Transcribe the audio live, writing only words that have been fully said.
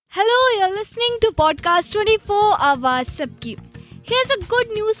Hello, you're listening to podcast 24 Awaaz Sabki. Here's a good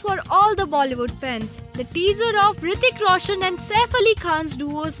news for all the Bollywood fans. The teaser of Hrithik, Roshan and Saif Ali Khan's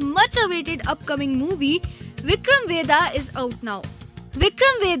duo's much awaited upcoming movie Vikram Vedha is out now.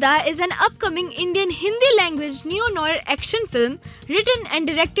 Vikram Vedha is an upcoming Indian Hindi language neo-noir action film written and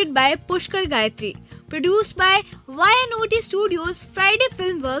directed by Pushkar Gayatri, produced by YNOT Studios, Friday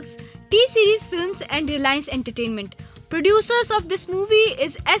Filmworks, T-Series Films and Reliance Entertainment. Producers of this movie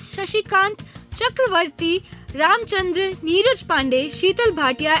is S. Shashikant, Chakravarti, Ramchandra, Neeraj Pandey, Sheetal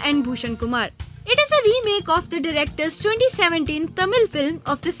Bhatia and Bhushan Kumar. It is a remake of the director's 2017 Tamil film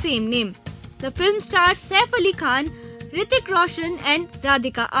of the same name. The film stars Saif Ali Khan, Hrithik Roshan and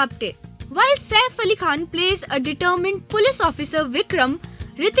Radhika Apte. While Saif Ali Khan plays a determined police officer Vikram,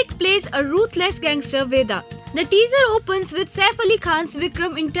 Hrithik plays a ruthless gangster Vedha. The teaser opens with Saif Ali Khan's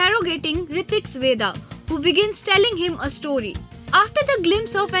Vikram interrogating Hrithik's Vedha, who begins telling him a story. After the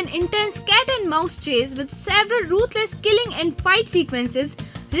glimpse of an intense cat and mouse chase with several ruthless killing and fight sequences,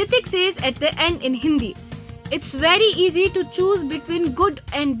 Hrithik says at the end in Hindi, "It's very easy to choose between good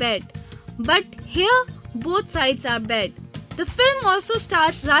and bad. But here, both sides are bad." The film also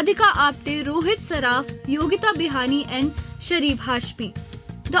stars Radhika Apte, Rohit Saraf, Yogita Bihani and Sharif Hashmi.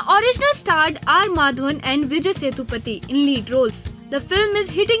 The original starred R. Madhavan and Vijay Sethupathi in lead roles. The film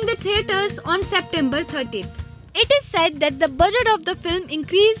is hitting the theatres on September 30th. It is said that the budget of the film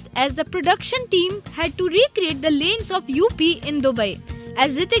increased as the production team had to recreate the lanes of UP in Dubai,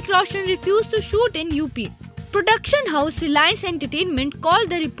 as Hrithik Roshan refused to shoot in UP. Production house Reliance Entertainment called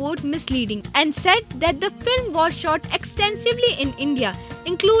the report misleading and said that the film was shot extensively in India,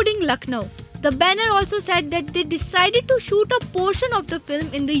 including Lucknow. The banner also said that they decided to shoot a portion of the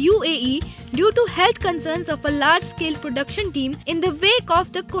film in the UAE due to health concerns of a large-scale production team in the wake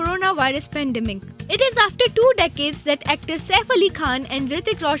of the coronavirus pandemic. It is after 2 decades that actors Saif Ali Khan and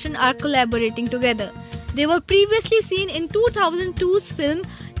Hrithik Roshan are collaborating together. They were previously seen in 2002's film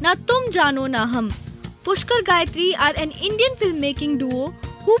Na Tum Jano Na Hum. Pushkar Gayatri are an Indian filmmaking duo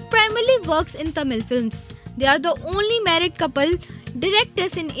who primarily works in Tamil films. They are the only married couple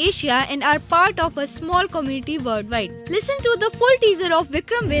directors in Asia and are part of a small community worldwide. Listen to the full teaser of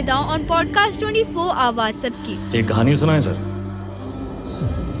Vikram Vedha on podcast 24 Awaaz Sabki. एक कहानी सुनाएं sir.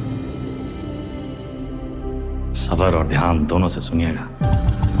 सब्र और ध्यान दोनों से सुनिएगा।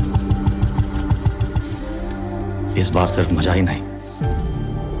 इस बार सिर्फ मजा ही नहीं,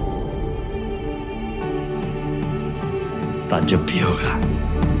 ताज्जुब भी होगा।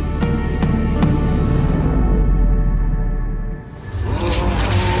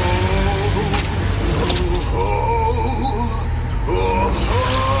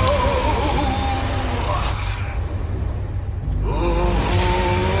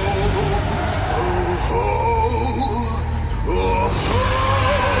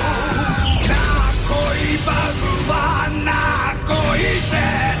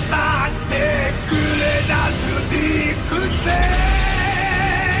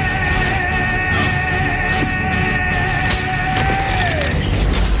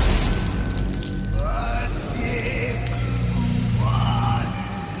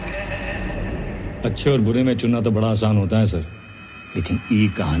 अच्छे और बुरे में चुनना तो बड़ा आसान होता है सर, लेकिन ई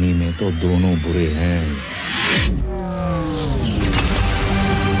कहानी में तो दोनों बुरे हैं।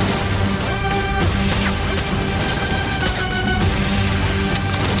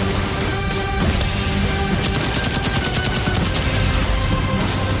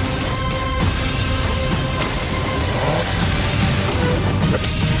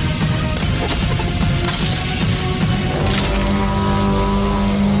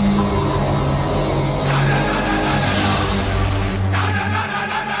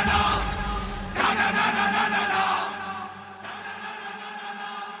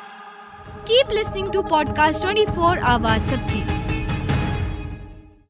 Keep listening to podcast 24 Awaaz Sabki.